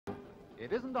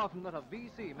It isn't often that a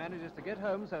VC manages to get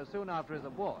home so soon after his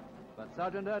award, but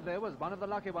Sargeant Eardley was one of the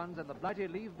lucky ones in the Blighty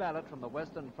Leave ballot from the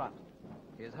Western Front.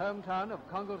 His hometown of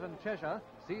Congleton, Cheshire,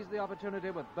 seized the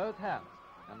opportunity with both hands,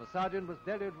 and the sergeant was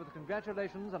deluged with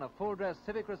congratulations and a full-dress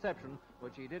civic reception,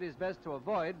 which he did his best to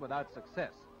avoid without success.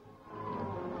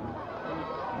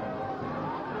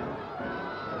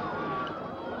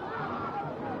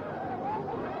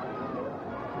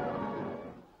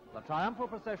 The triumphal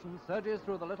procession surges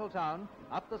through the little town,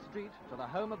 up the street, to the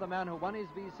home of the man who won his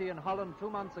VC in Holland 2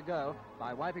 months ago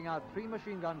by wiping out 3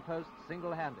 machine gun posts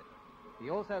single-handed. He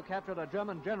also captured a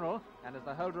German general and is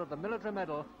the holder of the military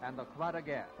medal and the Croix de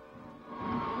Guerre.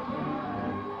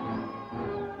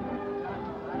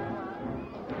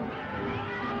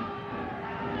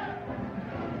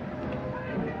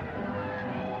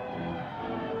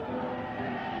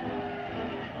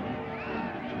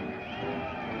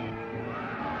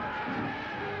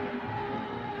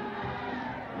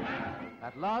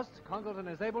 At last, Congleton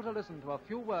is able to listen to a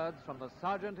few words from the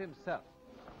sergeant himself.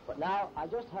 But now, I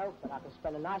just hope that I can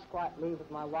spend a nice quiet leave with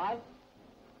my wife,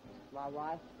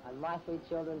 and my 3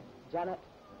 children, Janet,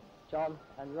 John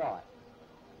and Roy.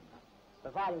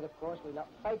 Providing, of course, we're not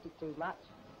fated too much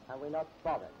and we're not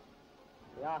bothered.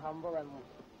 We are humble and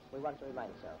we want to remain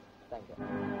so. Thank you.